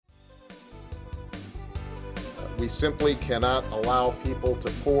We simply cannot allow people to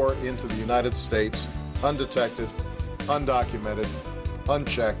pour into the United States undetected, undocumented,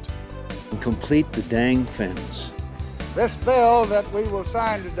 unchecked. And complete the dang fence. This bill that we will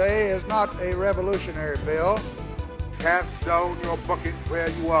sign today is not a revolutionary bill. Cast down your bucket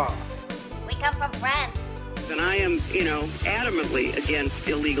where you are. We come from France. And I am, adamantly against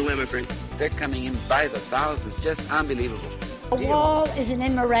illegal immigrants. They're coming in by the thousands, just unbelievable. A wall is an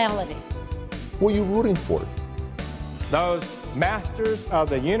immorality. Who are you rooting for? Those masters of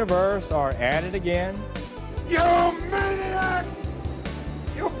the universe are at it again. You maniac!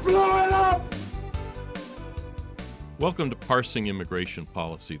 You blew it up! Welcome to Parsing Immigration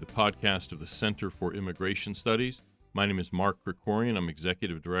Policy, the podcast of the Center for Immigration Studies. My name is Mark Krikorian. I'm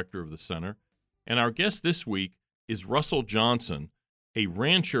Executive Director of the Center. And our guest this week is Russell Johnson, a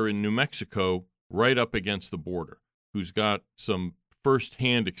rancher in New Mexico right up against the border, who's got some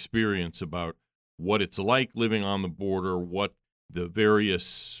firsthand experience about what it's like living on the border, what the various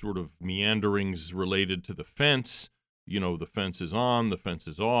sort of meanderings related to the fence, the fence is on, the fence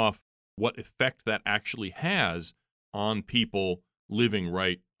is off, what effect that actually has on people living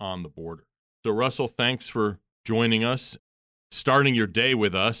right on the border. So, Russell, thanks for joining us, starting your day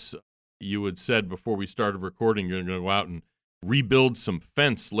with us. You had said before we started recording you're going to go out and rebuild some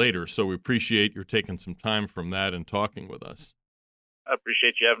fence later, so we appreciate your taking some time from that and talking with us. I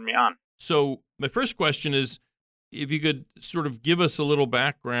appreciate you having me on. So my first question is, if you could sort of give us a little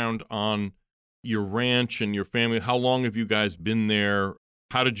background on your ranch and your family. How long have you guys been there?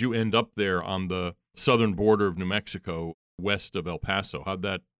 How did you end up there on the southern border of New Mexico, west of El Paso? How'd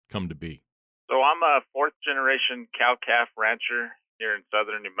that come to be? So I'm a fourth-generation cow-calf rancher here in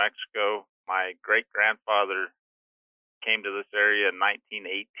southern New Mexico. My great-grandfather came to this area in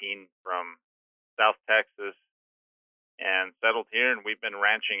 1918 from South Texas and settled here, and we've been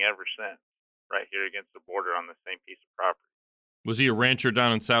ranching ever since, right here against the border on the same piece of property. Was he a rancher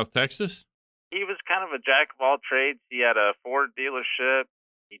down in South Texas? He was kind of a jack of all trades. He had a Ford dealership.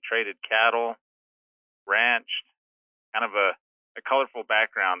 He traded cattle, ranched, kind of a colorful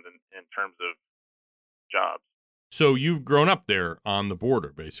background in terms of jobs. So you've grown up there on the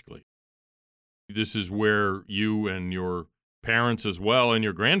border, basically. This is where you and your parents as well, and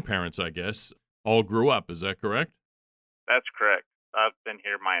your grandparents, I guess, all grew up. Is that correct? That's correct. I've been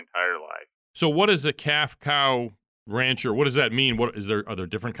here my entire life. So what is a calf-cow rancher? What does that mean? Are there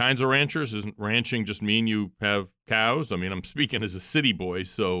different kinds of ranchers? Doesn't ranching just mean you have cows? I mean, I'm speaking as a city boy,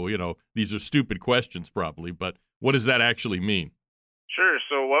 so, these are stupid questions probably, but what does that actually mean? Sure.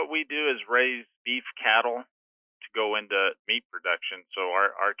 So what we do is raise beef cattle to go into meat production. So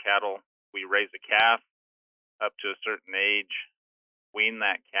our cattle, we raise a calf up to a certain age, wean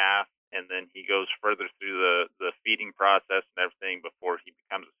that calf, and then he goes further through the feeding process and everything before he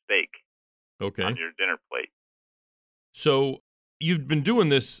becomes a steak on your dinner plate. So you've been doing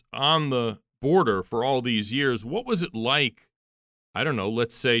this on the border for all these years. What was it like, I don't know,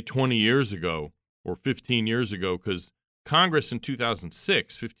 let's say 20 years ago or 15 years ago? Because Congress in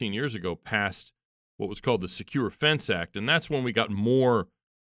 2006, 15 years ago, passed what was called the Secure Fence Act, and that's when we got more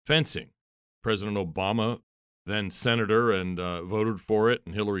fencing. President Obama, then senator, and voted for it,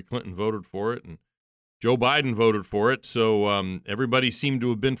 and Hillary Clinton voted for it, and Joe Biden voted for it. So everybody seemed to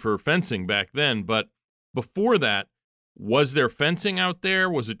have been for fencing back then. But before that, was there fencing out there?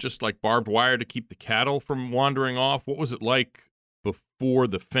 Was it just like barbed wire to keep the cattle from wandering off? What was it like before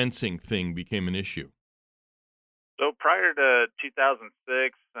the fencing thing became an issue? So prior to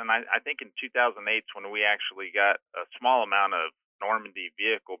 2006, and I think in 2008 when we actually got a small amount of Normandy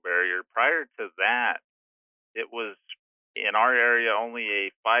vehicle barrier, prior to that, it was in our area only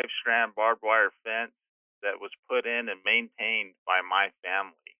a 5-strand barbed wire fence that was put in and maintained by my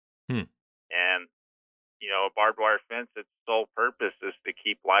family. And, a barbed wire fence, its sole purpose is to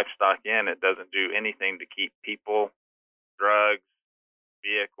keep livestock in. It doesn't do anything to keep people, drugs,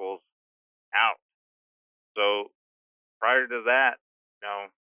 vehicles out. So prior to that,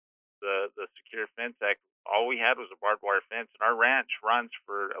 the Secure Fence Act, all we had was a barbed wire fence, and our ranch runs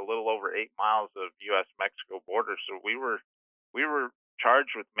for a little over 8 miles of U.S.-Mexico border. So we were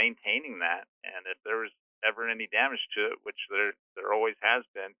charged with maintaining that, and if there was ever any damage to it, which there always has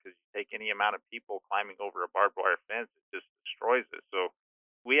been, because you take any amount of people climbing over a barbed wire fence, it just destroys it. So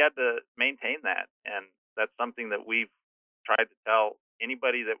we had to maintain that, and that's something that we've tried to tell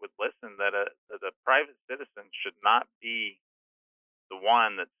anybody that would listen, that a private citizen should not be the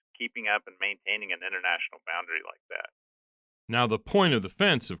one that's keeping up and maintaining an international boundary like that. Now, the point of the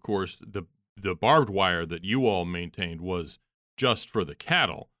fence, of course, the barbed wire that you all maintained was just for the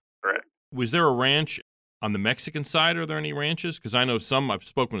cattle. Correct. Was there a ranch on the Mexican side? Are there any ranches? Because I know I've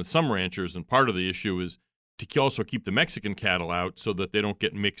spoken with some ranchers, and part of the issue is to also keep the Mexican cattle out so that they don't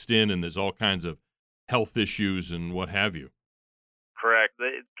get mixed in and there's all kinds of health issues and what have you. Correct.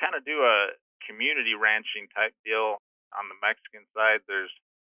 They kind of do a community ranching type deal on the Mexican side. There's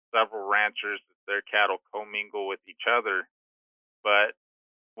several ranchers that their cattle commingle with each other. But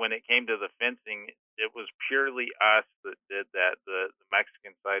when it came to the fencing, it was purely us that did that. The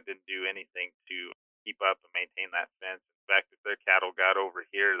Mexican side didn't do anything to keep up and maintain that fence. In fact, if their cattle got over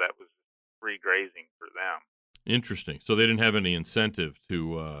here, that was free grazing for them. Interesting. So they didn't have any incentive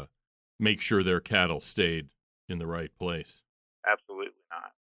to make sure their cattle stayed in the right place. Absolutely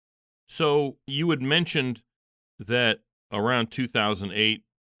not. So you had mentioned that around 2008,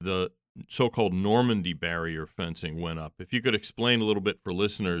 the so-called Normandy barrier fencing went up. If you could explain a little bit for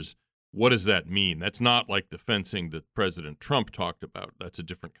listeners, what does that mean? That's not like the fencing that President Trump talked about. That's a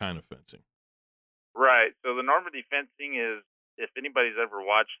different kind of fencing. Right. So the Normandy fencing is, if anybody's ever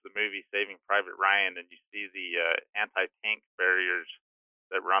watched the movie Saving Private Ryan and you see the anti-tank barriers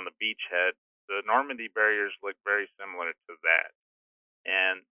that were on the beachhead, the Normandy barriers look very similar to that.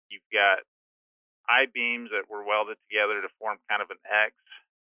 And you've got I-beams that were welded together to form kind of an X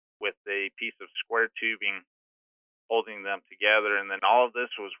with a piece of square tubing holding them together. And then all of this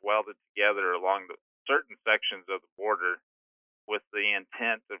was welded together along the certain sections of the border with the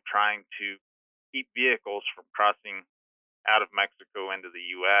intent of trying to keep vehicles from crossing out of Mexico into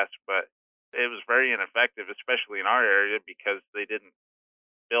the U.S. But it was very ineffective, especially in our area, because they didn't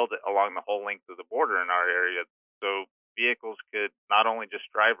build it along the whole length of the border in our area. So vehicles could not only just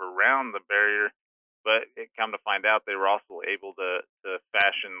drive around the barrier, but it come to find out they were also able to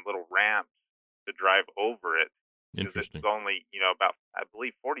fashion little ramps to drive over it. Interesting. It's only, about, I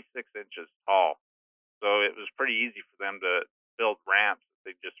believe, 46 inches tall. So it was pretty easy for them to build ramps.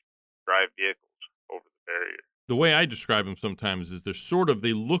 They just drive vehicles over the barrier. The way I describe them sometimes is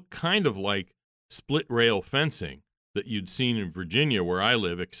they look kind of like split rail fencing that you'd seen in Virginia where I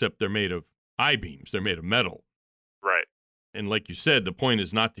live, except they're made of I-beams. They're made of metal. Right. And like you said, the point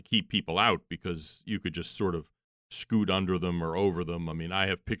is not to keep people out because you could just sort of scoot under them or over them. I mean, I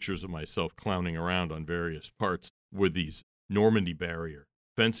have pictures of myself clowning around on various parts where these Normandy barrier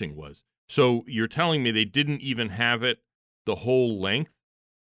fencing was. So you're telling me they didn't even have it the whole length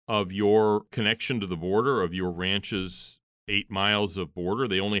of your connection to the border, of your ranch's 8 miles of border?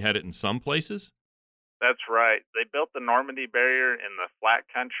 They only had it in some places? That's right. They built the Normandy barrier in the flat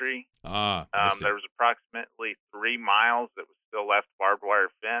country. There was approximately 3 miles that was still left barbed wire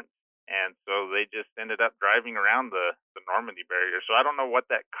fence. And so they just ended up driving around the Normandy barrier. So I don't know what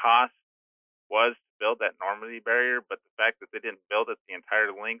that cost was to build that Normandy barrier, but the fact that they didn't build it the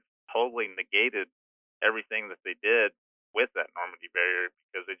entire length totally negated everything that they did with that Normandy barrier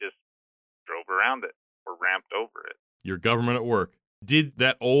because they just drove around it or ramped over it. Your government at work. Did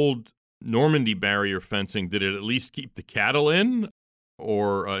that old Normandy barrier fencing, did it at least keep the cattle in?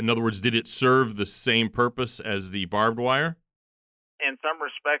 Or, in other words, did it serve the same purpose as the barbed wire? In some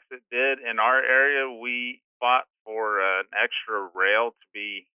respects, it did. In our area, we fought for an extra rail to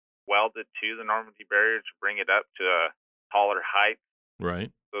be welded to the Normandy barrier to bring it up to a taller height.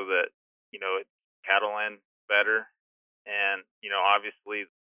 Right. So that, it cattle in better. And, obviously,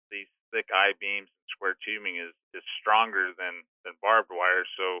 these thick I-beams and square tubing is stronger than barbed wire.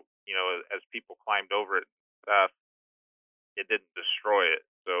 So, as people climbed over it and stuff, it didn't destroy it.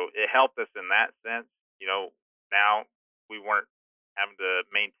 So it helped us in that sense. Now we weren't having to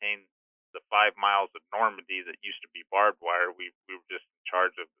maintain the 5 miles of Normandy that used to be barbed wire. We were just in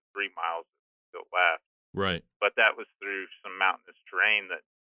charge of the 3 miles that still left. Right. But that was through some mountainous terrain that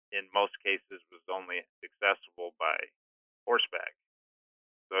in most cases was only accessible by horseback.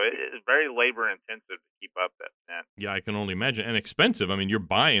 So it's very labor intensive to keep up that fence. Yeah, I can only imagine. And expensive. I mean, you're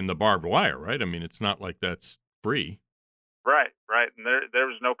buying the barbed wire, right? I mean, it's not like that's free. Right. And there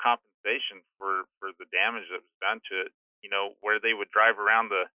was no compensation for the damage that was done to it. Where they would drive around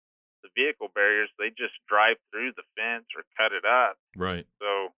the vehicle barriers, they just drive through the fence or cut it up. Right.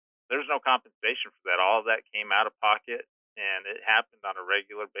 So there's no compensation for that. All of that came out of pocket, and it happened on a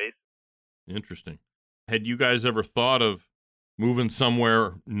regular basis. Interesting. Had you guys ever thought of moving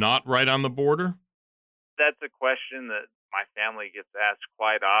somewhere not right on the border? That's a question that my family gets asked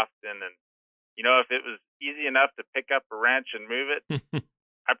quite often. And, if it was easy enough to pick up a wrench and move it,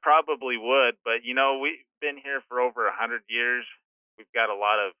 I probably would. But, we've been here for over 100 years. We've got a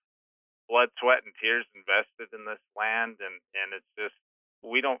lot of blood, sweat, and tears invested in this land. And it's just,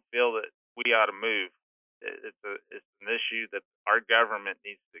 we don't feel that we ought to move. It's an issue that our government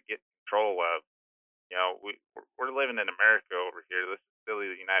needs to get control of. We're living in America over here. This is still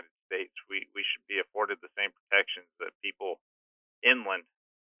the United States. We should be afforded the same protections that people inland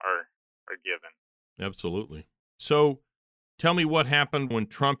are given. Absolutely. So tell me what happened when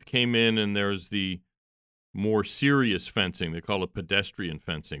Trump came in and there's the more serious fencing. They call it pedestrian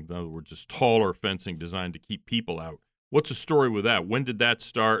fencing. In other words, just taller fencing designed to keep people out. What's the story with that? When did that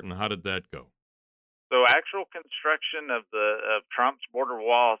start and how did that go? So actual construction of Trump's border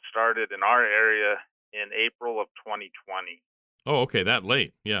wall started in our area in April of 2020. Oh, okay, that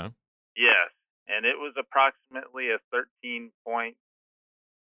late. Yeah. Yes, and it was approximately a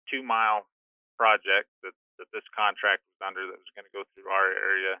 13.2-mile project that this contract was under that was going to go through our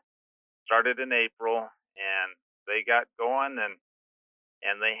area. Started in April, and they got going, and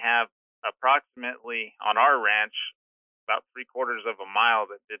they have approximately on our ranch about 3/4 of a mile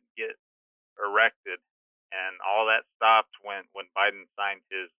that didn't get erected, and all that stopped when Biden signed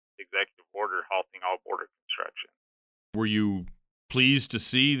his executive order halting all border construction. Were you pleased to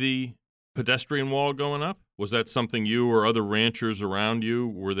see the pedestrian wall going up? Was that something you or other ranchers around you,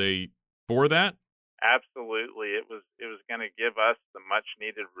 were they for that? Absolutely. It was going to give us the much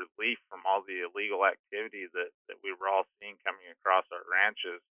needed relief from all the illegal activity that we were all seeing coming across our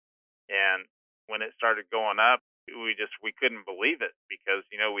ranches. And when it started going up, we couldn't believe it because,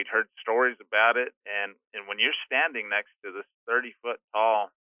 we'd heard stories about it. And when you're standing next to this 30-foot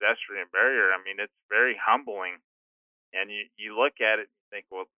tall pedestrian barrier, I mean, it's very humbling. And you look at it and think,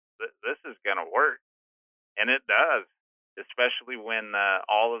 well, this is going to work. And it does, especially when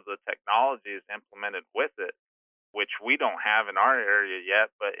all of the technology is implemented with it, which we don't have in our area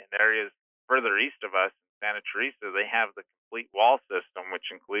yet, but in areas further east of us, Santa Teresa, they have the complete wall system,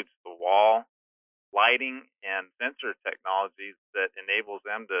 which includes the wall, lighting, and sensor technologies that enables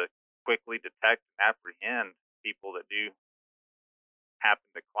them to quickly detect and apprehend people that do happen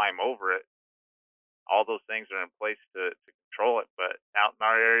to climb over it. All those things are in place to control it. But out in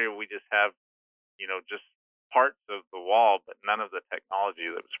our area, we just have, just parts of the wall, but none of the technology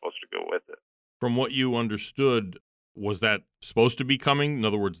that was supposed to go with it. From what you understood, was that supposed to be coming? In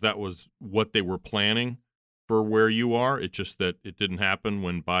other words, that was what they were planning for where you are? It's just that it didn't happen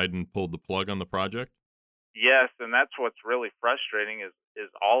when Biden pulled the plug on the project? Yes, and that's what's really frustrating is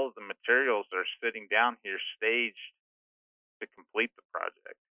all of the materials are sitting down here staged to complete the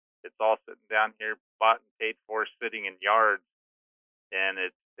project. It's all sitting down here, bought and paid for, sitting in yards, and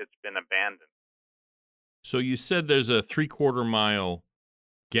it's been abandoned. So you said there's a 3/4 mile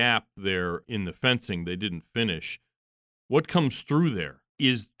gap there in the fencing they didn't finish. What comes through there?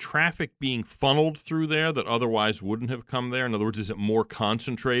 Is traffic being funneled through there that otherwise wouldn't have come there? In other words, is it more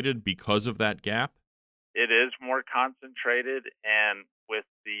concentrated because of that gap? It is more concentrated, and with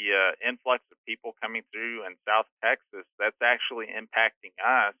the influx of people coming through in South Texas, that's actually impacting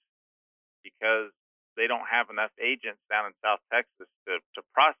us because they don't have enough agents down in South Texas to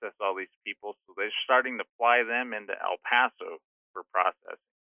process all these people, so they're starting to fly them into El Paso for processing,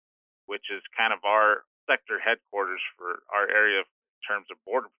 which is kind of our sector headquarters for our area in terms of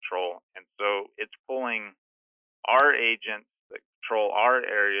Border Patrol. And so it's pulling our agents that control our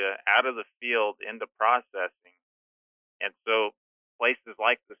area out of the field into processing. And so places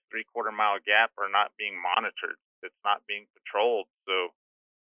like this 3/4 mile gap are not being monitored. It's not being patrolled. So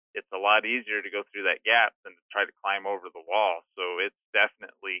it's a lot easier to go through that gap than to try to climb over the wall. So it's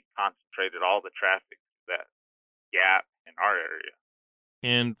definitely concentrated all the traffic to that gap in our area.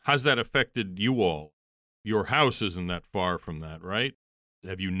 And how's that affected you all? Your house isn't that far from that, right?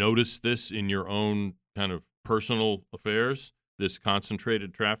 Have you noticed this in your own kind of personal affairs, this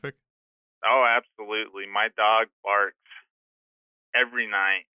concentrated traffic? Oh, absolutely. My dog barks every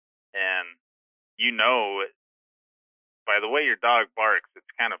night, and by the way your dog barks,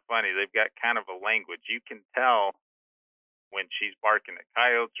 it's kind of funny. They've got kind of a language. You can tell when she's barking at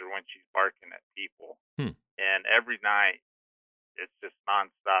coyotes or when she's barking at people. And every night, it's just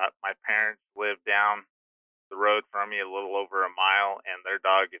nonstop. My parents live down the road from me a little over a mile, and their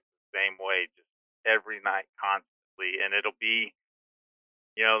dog is the same way, just every night, constantly. And it'll be,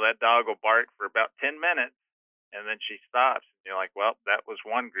 that dog will bark for about 10 minutes, and then she stops. And you're like, well, that was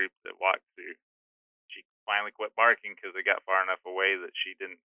one group that walked through. She finally quit barking because they got far enough away that she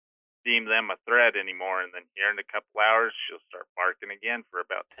didn't deem them a threat anymore. And then here in a couple hours, she'll start barking again for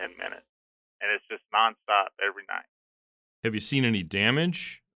about 10 minutes. And it's just nonstop every night. Have you seen any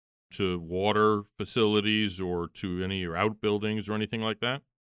damage to water facilities or to any of your outbuildings or anything like that?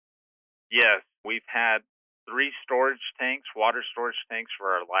 Yes, we've had 3 storage tanks, water storage tanks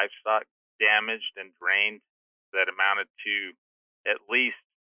for our livestock damaged and drained that amounted to at least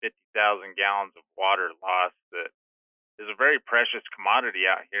 50,000 gallons of water lost. That is a very precious commodity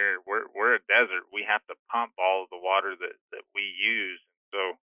out here. We're a desert. We have to pump all of the water that we use.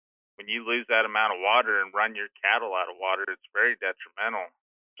 So when you lose that amount of water and run your cattle out of water, it's very detrimental.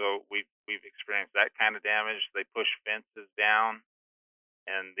 So we've experienced that kind of damage. They push fences down,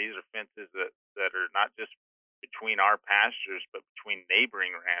 and these are fences that are not just between our pastures, but between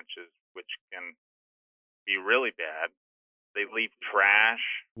neighboring ranches, which can be really bad. They leave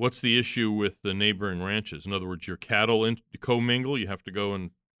trash. What's the issue with the neighboring ranches? In other words, your cattle commingle. You have to go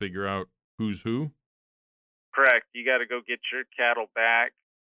and figure out who's who. Correct. You got to go get your cattle back.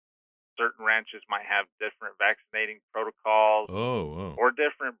 Certain ranches might have different vaccinating protocols or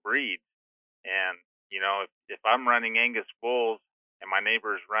different breeds. And, if I'm running Angus bulls and my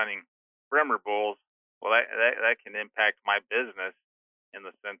neighbor is running Bremer bulls, well, that can impact my business in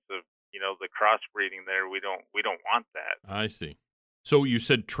the sense of, the crossbreeding there. We don't want that. I see. So you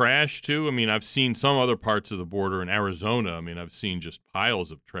said trash too? I mean, I've seen some other parts of the border in Arizona. I mean, I've seen just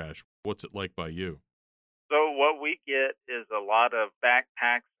piles of trash. What's it like by you? So what we get is a lot of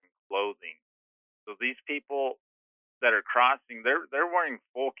backpacks and clothing. So these people that are crossing, they're wearing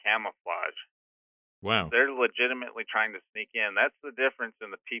full camouflage. Wow. They're legitimately trying to sneak in. That's the difference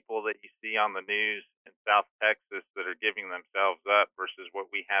in the people that you see on the news in South Texas that are giving themselves up versus what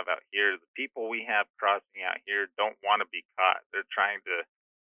we have out here. The people we have crossing out here don't want to be caught. They're trying to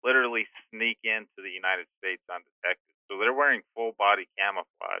literally sneak into the United States undetected. So they're wearing full body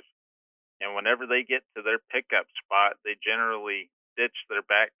camouflage. And whenever they get to their pickup spot, they generally ditch their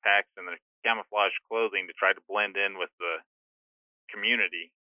backpacks and their camouflage clothing to try to blend in with the community.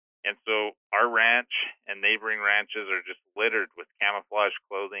 And so our ranch and neighboring ranches are just littered with camouflage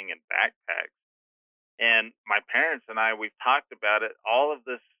clothing and backpacks. And my parents and I, we've talked about it. All of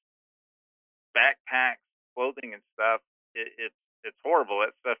this backpacks, clothing and stuff, it's horrible.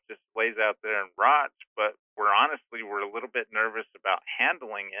 That stuff just lays out there and rots. But we're a little bit nervous about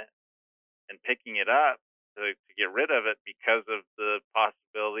handling it and picking it up to get rid of it because of the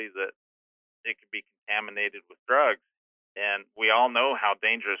possibility that it could be contaminated with drugs. And we all know how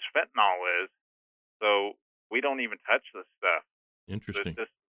dangerous fentanyl is, so we don't even touch this stuff. Interesting. It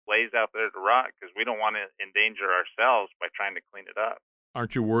just lays out there to rot because we don't want to endanger ourselves by trying to clean it up.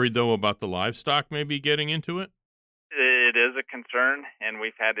 Aren't you worried, though, about the livestock maybe getting into it? It is a concern, and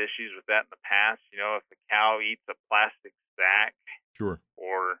we've had issues with that in the past. If a cow eats a plastic sack, sure,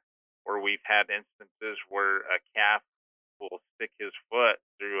 or we've had instances where a calf will stick his foot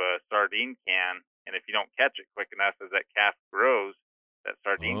through a sardine can, and if you don't catch it quick enough as that calf grows, that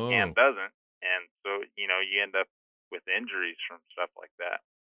sardine can doesn't. And so, you end up with injuries from stuff like that.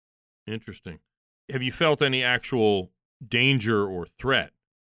 Interesting. Have you felt any actual danger or threat?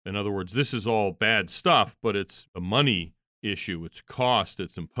 In other words, this is all bad stuff, but it's a money issue. It's cost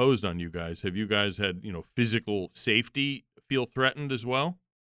that's imposed on you guys. Have you guys had, physical safety feel threatened as well?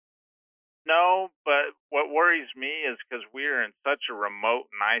 No, but what worries me is because we're in such a remote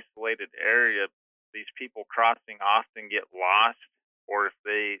and isolated area, these people crossing often get lost, or if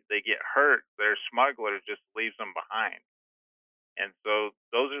they get hurt, their smuggler just leaves them behind. And so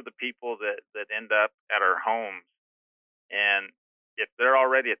those are the people that end up at our homes. And if they're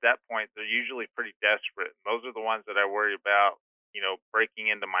already at that point, they're usually pretty desperate. And those are the ones that I worry about, breaking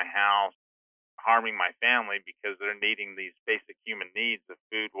into my house, harming my family because they're needing these basic human needs of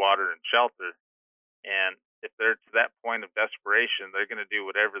food, water, and shelter. And if they're to that point of desperation, they're going to do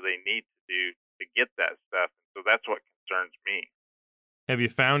whatever they need to do to get that stuff. So that's what concerns me. Have you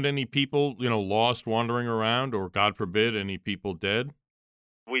found any people, lost wandering around, or God forbid, any people dead?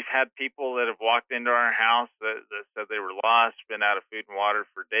 We've had people that have walked into our house that said they were lost, been out of food and water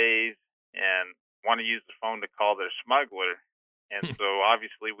for days, and want to use the phone to call their smuggler. And so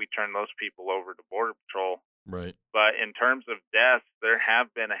obviously we turn those people over to Border Patrol. Right. But in terms of deaths, there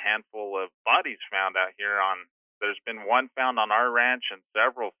have been a handful of bodies found out here there's been one found on our ranch and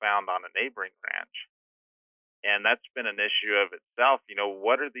several found on a neighboring ranch. And that's been an issue of itself.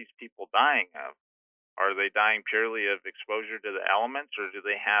 What are these people dying of? Are they dying purely of exposure to the elements, or do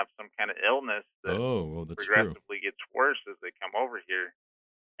they have some kind of illness that that's progressively true. gets worse as they come over here?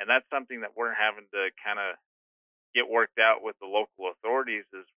 And that's something that we're having to kind of get worked out with the local authorities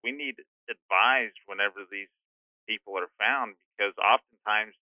is we need advised whenever these people are found, because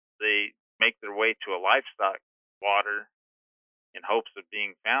oftentimes they make their way to a livestock water in hopes of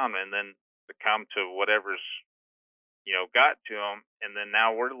being found and then succumb to whatever's got to them. And then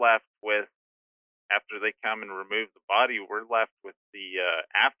now we're left with, after they come and remove the body, we're left with the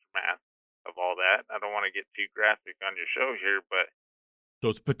aftermath of all that. I don't want to get too graphic on your show here, but so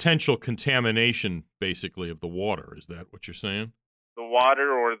it's potential contamination, basically, of the water. Is that what you're saying? The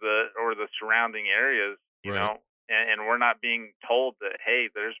water or the surrounding areas, you know, and we're not being told that, hey,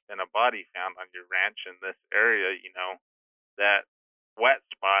 there's been a body found on your ranch in this area. That wet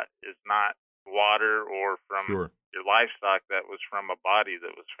spot is not water or from Sure. your livestock that was from a body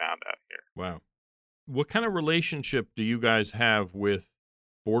that was found out here. Wow. What kind of relationship do you guys have with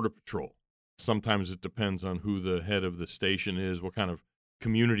Border Patrol? Sometimes it depends on who the head of the station is, what kind of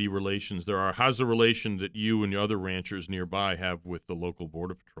community relations there are. How's the relation that you and the other ranchers nearby have with the local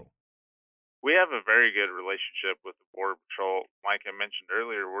Border Patrol? We have a very good relationship with the Border Patrol. Like I mentioned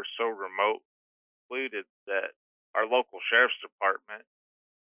earlier, we're so remote secluded that our local sheriff's department,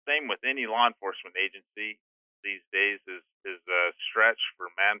 same with any law enforcement agency these days, is stretched for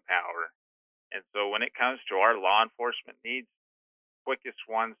manpower. And so when it comes to our law enforcement needs, quickest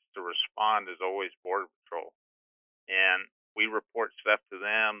ones to respond is always Border Patrol. And we report stuff to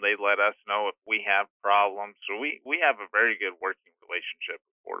them. They let us know if we have problems. So we have a very good working relationship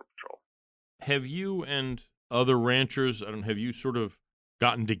with Border Patrol. Have you and other ranchers, have you sort of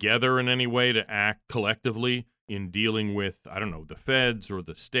gotten together in any way to act collectively in dealing with, the feds or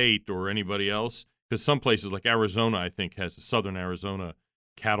the state or anybody else? Because some places like Arizona, I think, has the Southern Arizona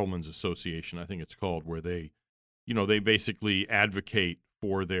Cattlemen's Association, I think it's called, where they basically advocate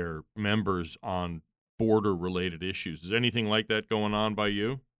for their members on border-related issues. Is anything like that going on by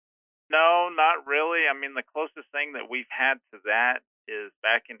you? No, not really. I mean, the closest thing that we've had to that is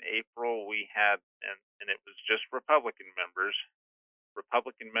back in April we had, and it was just Republican members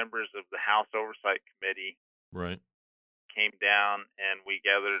of the House Oversight Committee right, came down, and we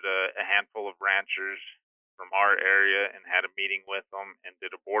gathered a handful of ranchers from our area and had a meeting with them and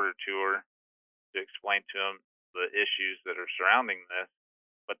did a border tour to explain to them the issues that are surrounding this.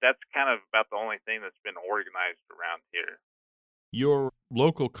 But that's kind of about the only thing that's been organized around here. Your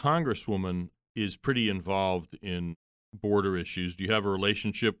local congresswoman is pretty involved in border issues. Do you have a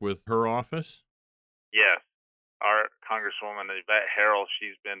relationship with her office? Yes. Our Congresswoman, Yvette Harrell,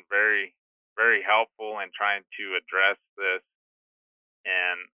 she's been very, very helpful in trying to address this.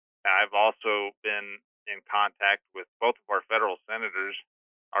 And I've also been in contact with both of our federal senators,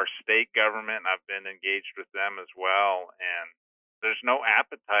 our state government. I've been engaged with them as well. And there's no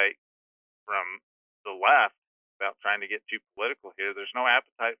appetite from the left, without trying to get too political here, there's no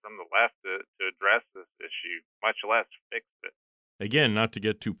appetite from the left to address this issue, much less fix it. Again, not to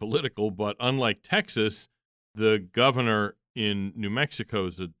get too political, but unlike Texas, the governor in New Mexico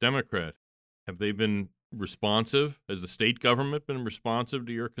is a Democrat. Have they been responsive? Has the state government been responsive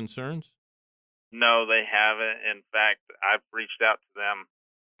to your concerns? No, they haven't. In fact, I've reached out to them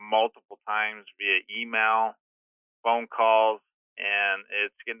multiple times via email, phone calls, and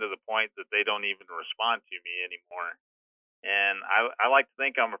it's getting to the point that they don't even respond to me anymore. And I like to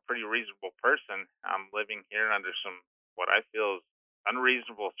think I'm a pretty reasonable person. I'm living here under some, what I feel is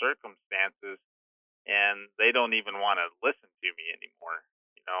unreasonable circumstances, and they don't even want to listen to me anymore.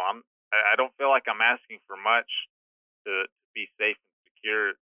 I don't feel like I'm asking for much to be safe and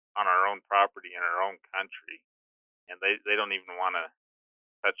secure on our own property in our own country, and they don't even want to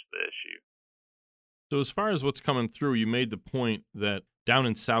touch the issue. So as far as what's coming through, you made the point that down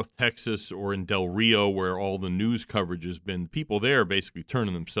in South Texas or in Del Rio, where all the news coverage has been, people there basically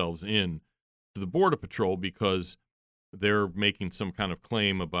turning themselves in to the Border Patrol because they're making some kind of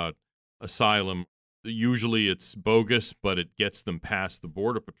claim about asylum. Usually it's bogus, but it gets them past the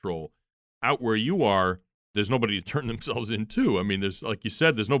Border Patrol. Out where you are, there's nobody to turn themselves into. I mean, there's, like you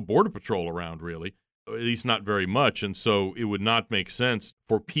said, there's no Border Patrol around, really, at least not very much. And so it would not make sense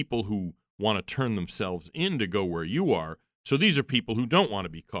for people who want to turn themselves in to go where you are. So these are people who don't want to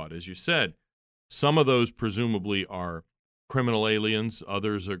be caught, as you said. Some of those presumably are criminal aliens.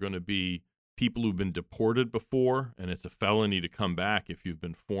 Others are going to be people who've been deported before, and it's a felony to come back if you've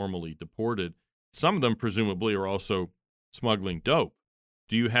been formally deported. Some of them presumably are also smuggling dope.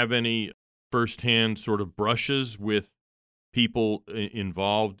 Do you have any firsthand sort of brushes with people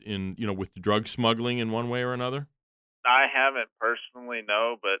involved in, with drug smuggling in one way or another? I haven't personally,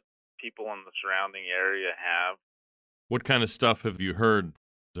 no, but people in the surrounding area have. What kind of stuff have you heard?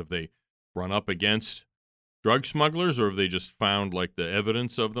 Have they run up against drug smugglers, or have they just found like the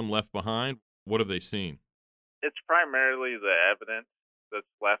evidence of them left behind? What have they seen? It's primarily the evidence that's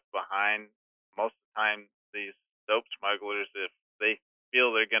left behind. Most of the time, these dope smugglers, if they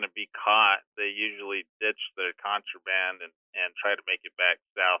feel they're going to be caught, they usually ditch their contraband and try to make it back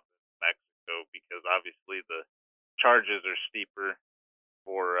south to Mexico, because obviously the charges are steeper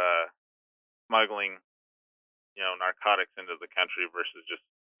for smuggling, narcotics into the country versus just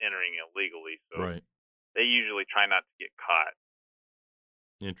entering illegally. So right. They usually try not to get caught.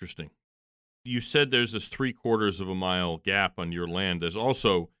 Interesting. You said there's this 3/4 of a mile gap on your land. There's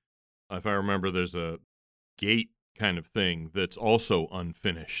also, if I remember, there's a gate kind of thing that's also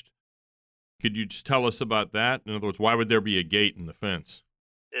unfinished. Could you just tell us about that? In other words, why would there be a gate in the fence?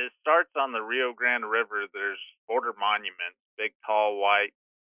 it starts on the Rio Grande River. There's border monuments, big, tall, white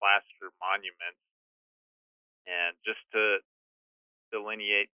plaster monuments, and just to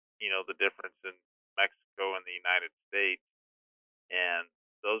delineate, the difference in Mexico and the United States. And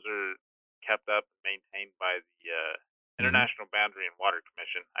those are kept up and maintained by the International Boundary and Water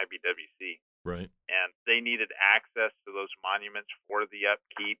Commission, IBWC. Right. And they needed access to those monuments for the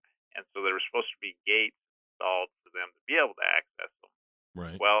upkeep, and so there were supposed to be gates installed for them to be able to access them.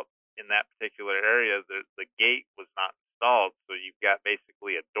 Right. Well, in that particular area, the gate was not installed, so you've got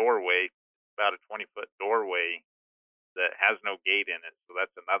basically a doorway, about a 20-foot doorway that has no gate in it. So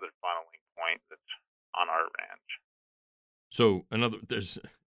that's another funneling point that's on our ranch. So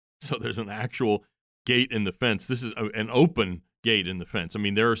there's an actual gate in the fence. This is an open gate in the fence. I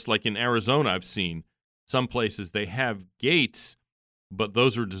mean, there's like in Arizona, I've seen some places they have gates, but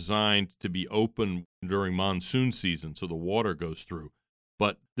those are designed to be open during monsoon season, so the water goes through.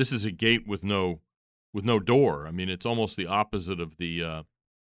 But this is a gate with no door. I mean, it's almost the opposite of the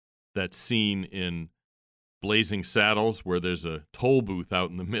that scene in Blazing Saddles where there's a toll booth out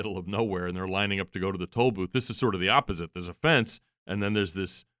in the middle of nowhere and they're lining up to go to the toll booth. This is sort of the opposite. There's a fence and then there's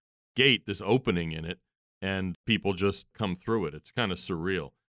this gate, this opening in it, and people just come through it. It's kind of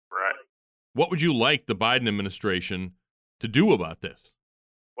surreal. Right. What would you like the Biden administration to do about this?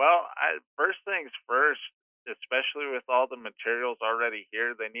 Well, first things first, especially with all the materials already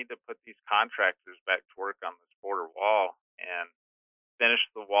here, they need to put these contractors back to work on this border wall and finish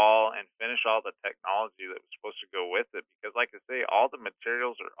the wall and finish all the technology that was supposed to go with it. Because like I say, all the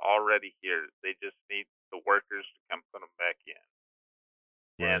materials are already here. They just need the workers to come put them back in.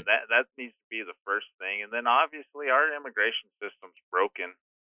 Right. And that needs to be the first thing. And then obviously our immigration system's broken.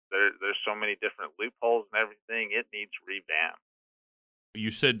 There's so many different loopholes and everything. It needs revamped.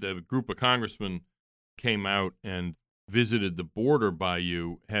 You said a group of congressmen came out and visited the border by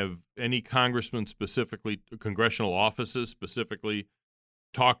you. Have any congressmen specifically, congressional offices specifically,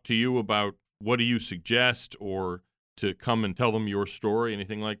 talked to you about what do you suggest or to come and tell them your story,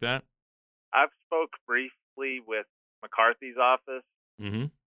 anything like that? I've spoke briefly with McCarthy's office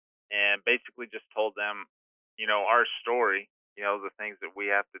and basically just told them, our story, the things that we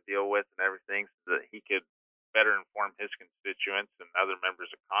have to deal with and everything so that he could better inform his constituents and other members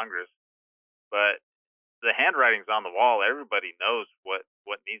of Congress. But the handwriting's on the wall. Everybody knows what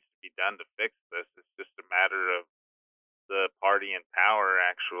needs to be done to fix this. It's just a matter of the party in power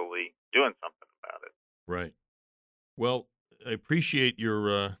actually doing something about it. Right. Well, I appreciate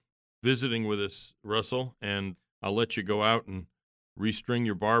your visiting with us, Russell, and I'll let you go out and restring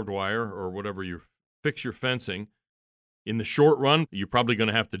your barbed wire or whatever fix your fencing. In the short run, you're probably going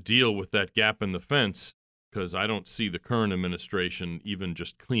to have to deal with that gap in the fence because I don't see the current administration even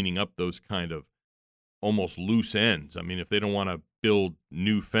just cleaning up those kind of almost loose ends. I mean, if they don't want to build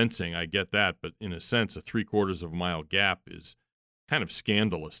new fencing, I get that. But in a sense, a 3/4 of a mile gap is kind of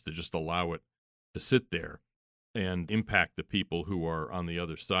scandalous to just allow it to sit there and impact the people who are on the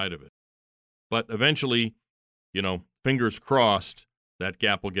other side of it. But eventually, fingers crossed, that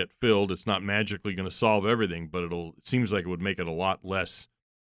gap will get filled. It's not magically going to solve everything, but it seems like it would make it a lot less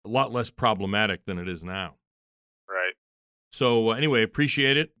problematic than it is now. Right. So anyway,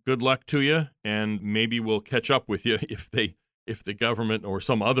 appreciate it. Good luck to you, and maybe we'll catch up with you if the government or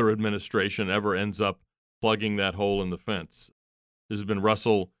some other administration ever ends up plugging that hole in the fence. This has been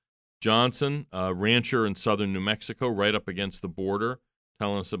Russell Johnson, a rancher in southern New Mexico, right up against the border,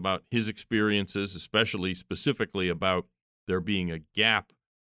 telling us about his experiences, specifically about there being a gap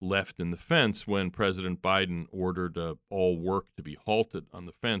left in the fence when President Biden ordered all work to be halted on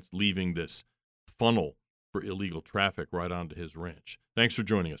the fence, leaving this funnel for illegal traffic right onto his ranch. Thanks for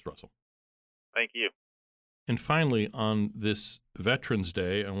joining us, Russell. Thank you. And finally, on this Veterans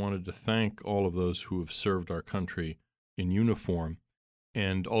Day, I wanted to thank all of those who have served our country in uniform,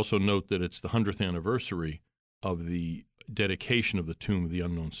 and also note that it's the 100th anniversary of the dedication of the Tomb of the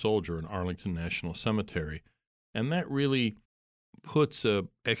Unknown Soldier in Arlington National Cemetery. And that really puts a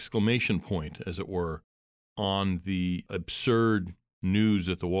exclamation point, as it were, on the absurd news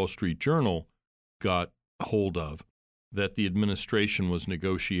that the Wall Street Journal got hold of, that the administration was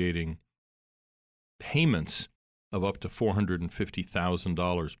negotiating payments of up to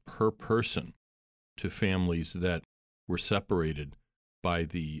 $450,000 per person to families that were separated by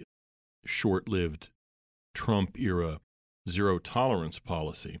the short-lived Trump-era zero-tolerance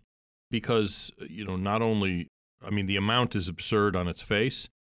policy. Because, not only, the amount is absurd on its face.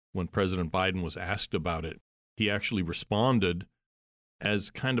 When President Biden was asked about it, he actually responded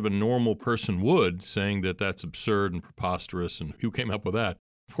as kind of a normal person would, saying that that's absurd and preposterous, and who came up with that?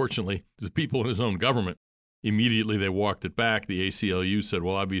 Fortunately, the people in his own government. immediately they walked it back. The ACLU said,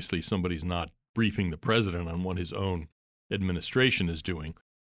 well, obviously somebody's not briefing the president on what his own administration is doing.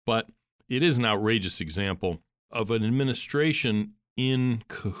 But it is an outrageous example of an administration in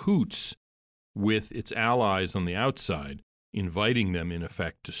cahoots with its allies on the outside, inviting them, in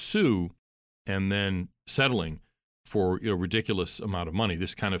effect, to sue and then settling for a ridiculous amount of money.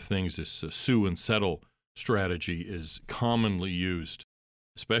 This kind of thing, this sue and settle strategy, is commonly used,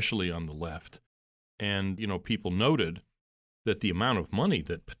 especially on the left. And, people noted that the amount of money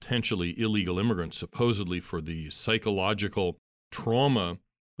that potentially illegal immigrants, supposedly for the psychological trauma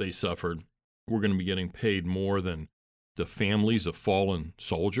they suffered, were going to be getting paid more than the families of fallen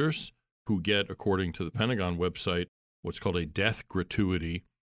soldiers, who get, according to the Pentagon website, what's called a death gratuity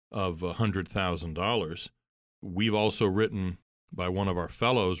of $100,000. We've also written by one of our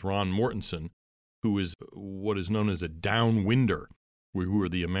fellows, Ron Mortensen, who is what is known as a downwinder, who are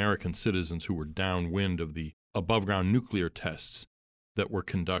the American citizens who were downwind of the above-ground nuclear tests that were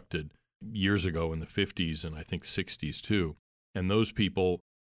conducted years ago in the 50s and I think 60s too. And those people,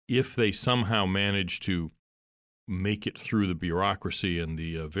 if they somehow manage to make it through the bureaucracy and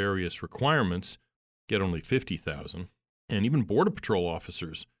the various requirements, get only $50,000. And even Border Patrol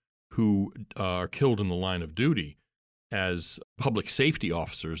officers who are killed in the line of duty as public safety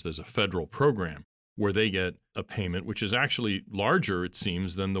officers, there's a federal program where they get a payment which is actually larger, it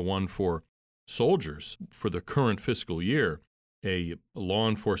seems, than the one for soldiers. For the current fiscal year, a law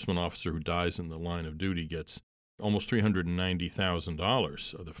enforcement officer who dies in the line of duty gets almost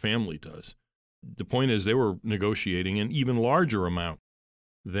 $390,000, or the family does. The point is they were negotiating an even larger amount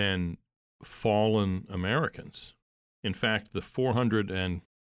than fallen Americans. In fact, the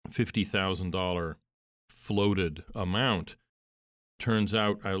 $450,000 floated amount, turns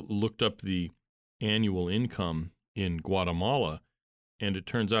out, I looked up the annual income in Guatemala, and it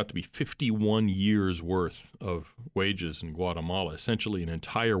turns out to be 51 years' worth of wages in Guatemala, essentially an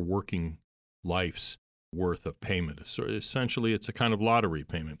entire working life's worth of payment. So essentially, it's a kind of lottery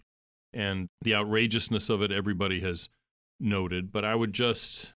payment. And the outrageousness of it, everybody has noted. But I would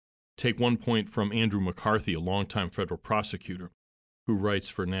just take one point from Andrew McCarthy, a longtime federal prosecutor who writes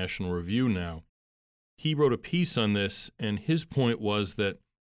for National Review now. He wrote a piece on this, and his point was that,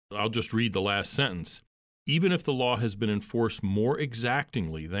 I'll just read the last sentence, even if the law has been enforced more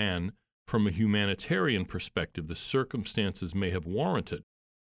exactingly than, from a humanitarian perspective, the circumstances may have warranted,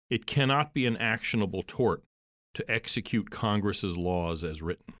 it cannot be an actionable tort to execute Congress's laws as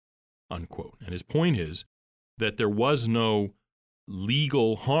written, unquote. And his point is that there was no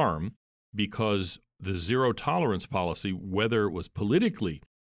legal harm because the zero tolerance policy, whether it was politically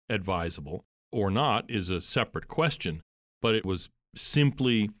advisable or not, is a separate question, but it was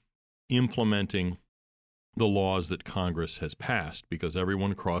simply implementing the laws that Congress has passed, because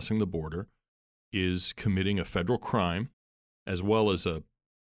everyone crossing the border is committing a federal crime as well as a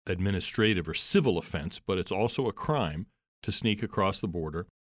administrative or civil offense, but it's also a crime to sneak across the border.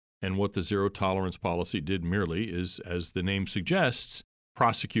 And what the zero tolerance policy did merely is, as the name suggests,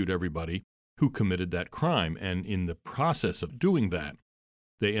 prosecute everybody who committed that crime. And in the process of doing that,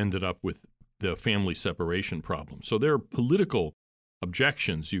 they ended up with the family separation problem. So there are political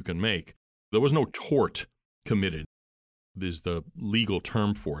objections you can make. There was no tort committed, is the legal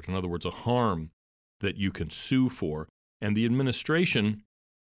term for it. In other words, a harm that you can sue for. And the administration,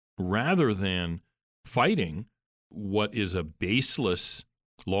 rather than fighting what is a baseless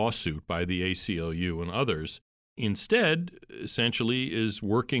lawsuit by the ACLU and others, instead, essentially, is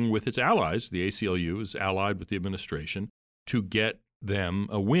working with its allies. The ACLU is allied with the administration to get them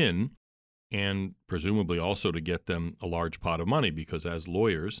a win, and presumably also to get them a large pot of money, because as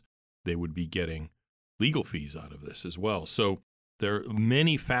lawyers, they would be getting legal fees out of this as well. So there are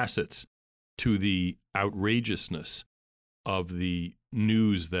many facets to the outrageousness of the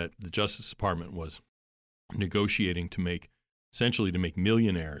news that the Justice Department was negotiating to make, essentially to make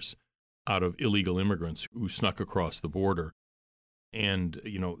millionaires out of illegal immigrants who snuck across the border. And,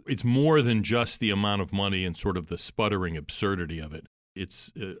 it's more than just the amount of money and sort of the sputtering absurdity of it.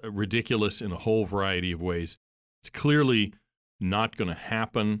 It's ridiculous in a whole variety of ways. It's clearly not going to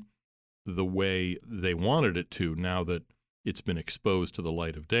happen the way they wanted it to now that it's been exposed to the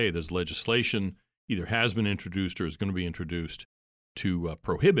light of day. There's legislation either has been introduced or is going to be introduced to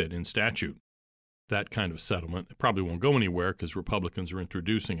prohibit in statute that kind of settlement. It probably won't go anywhere because Republicans are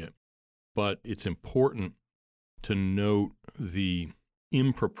introducing it. But it's important to note the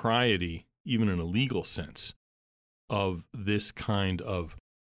impropriety, even in a legal sense, of this kind of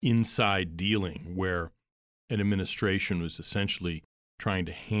inside dealing where an administration was essentially trying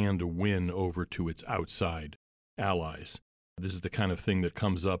to hand a win over to its outside allies. This is the kind of thing that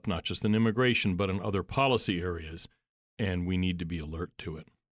comes up not just in immigration, but in other policy areas, and we need to be alert to it.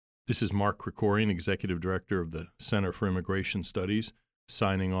 This is Mark Krikorian, Executive Director of the Center for Immigration Studies,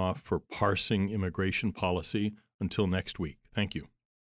 signing off for Parsing Immigration Policy. Until next week. Thank you.